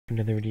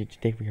Another video.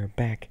 Today we are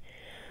back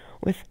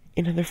with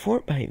another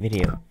Fortbyte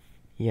video.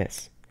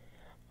 Yes,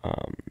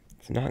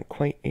 it's not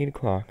quite 8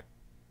 o'clock.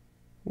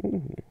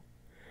 Ooh.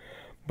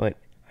 But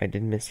I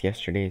did miss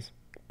yesterday's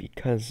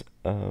because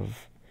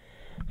of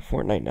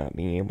Fortnite not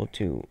being able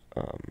to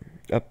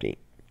update.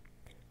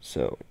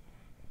 So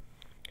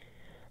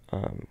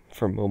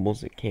for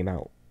mobiles it came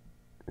out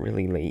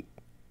really late,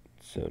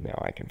 so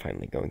now I can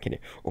finally go and get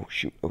it. Oh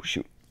shoot,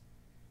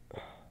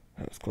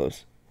 that was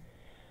close.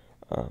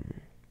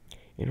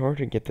 In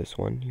order to get this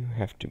one, you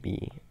have to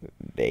be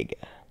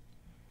Vega.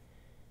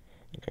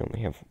 I only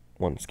have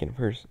one skin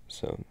first,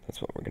 so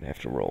that's what we're gonna have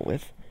to roll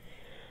with.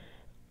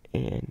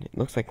 And it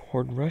looks like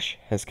Horde Rush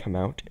has come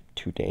out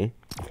today.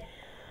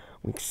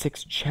 Week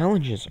 6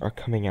 challenges are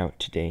coming out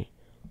today.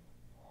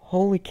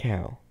 Holy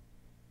cow.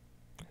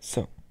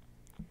 So,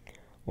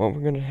 what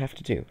we're gonna have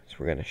to do is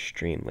we're gonna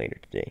stream later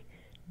today.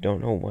 Don't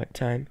know what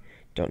time,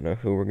 don't know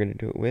who we're gonna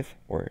do it with,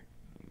 or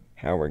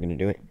how we're gonna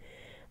do it,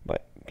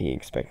 but be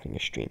expecting a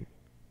stream.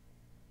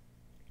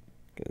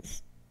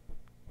 Because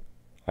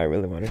I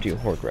really want to do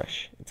Horde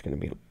Rush. It's gonna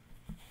be,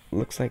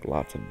 looks like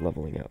lots of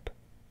leveling up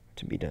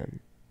to be done.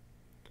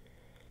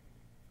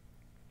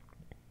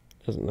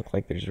 Doesn't look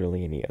like there's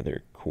really any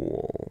other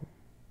cool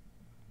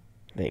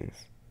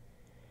things.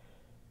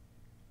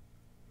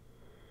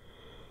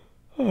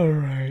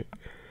 Alright.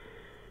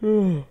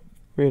 Man,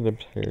 I'm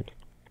tired.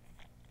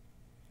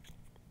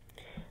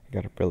 I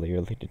got up really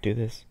early to do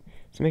this,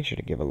 so make sure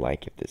to give a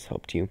like if this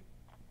helped you.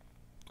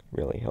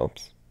 Really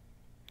helps.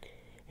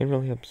 It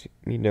really helps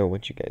me know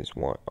what you guys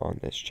want on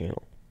this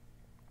channel.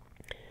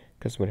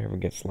 Because whatever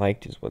gets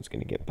liked is what's going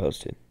to get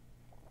posted.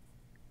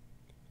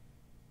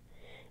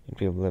 And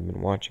people have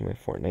been watching my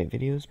Fortnite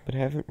videos, but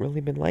haven't really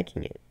been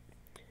liking it.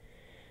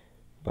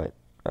 But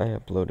I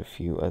upload a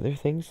few other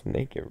things, and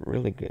they get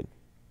really good.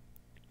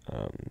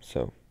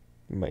 So,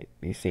 you might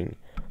be seeing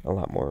a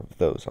lot more of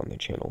those on the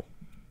channel.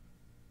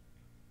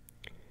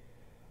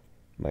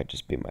 Might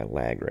just be my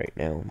lag right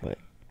now, but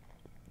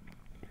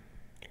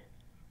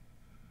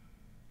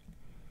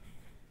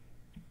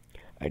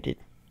I did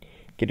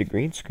get a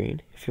green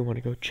screen. If you want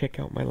to go check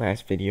out my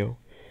last video,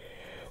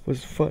 it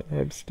was fun.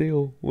 I'm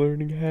still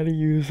learning how to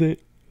use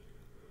it.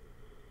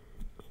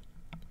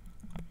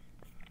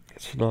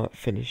 It's not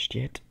finished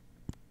yet.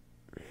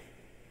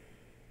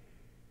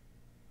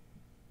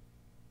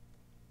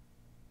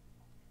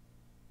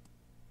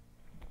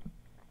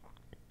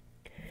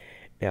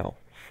 Now,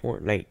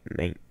 Fortnite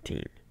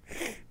 19.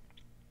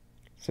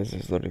 Since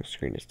this loading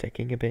screen is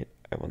taking a bit,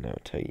 I will now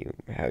tell you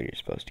how you're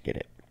supposed to get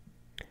it.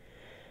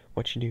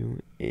 What you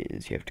do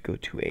is you have to go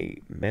to a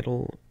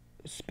metal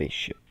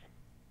spaceship.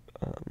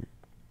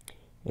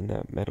 And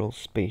that metal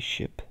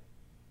spaceship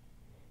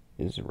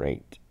is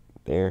right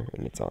there,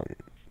 and it's on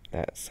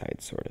that side,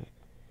 sort of.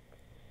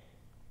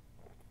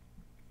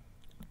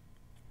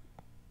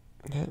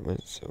 That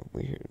was a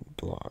weird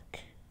block.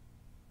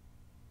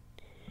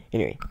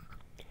 Anyway,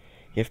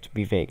 you have to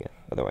be Vega,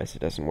 otherwise it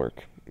doesn't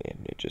work,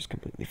 and it just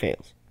completely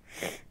fails.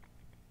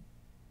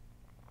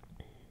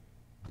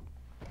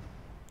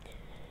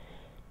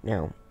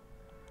 Now,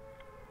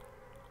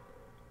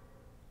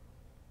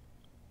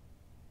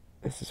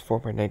 this is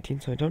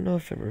 4x19, so I don't know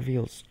if it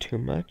reveals too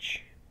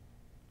much.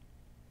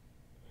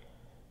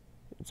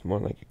 It's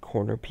more like a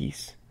corner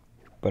piece,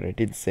 but I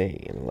did say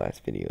in the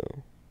last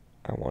video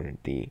I wanted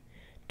the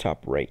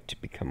top right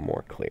to become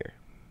more clear.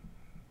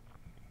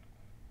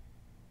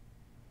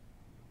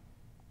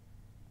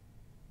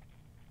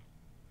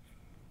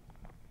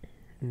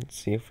 Let's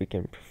see if we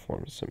can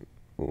perform some...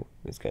 Ooh,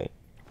 this guy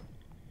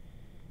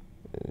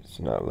is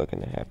not looking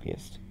the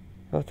happiest.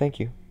 Oh, thank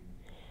you.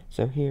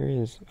 So here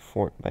is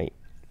Fortbyte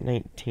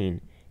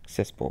 19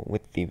 accessible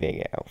with the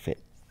Vega outfit.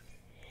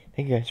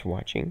 Thank you guys for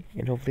watching,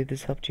 and hopefully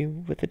this helped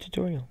you with the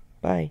tutorial.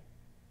 Bye!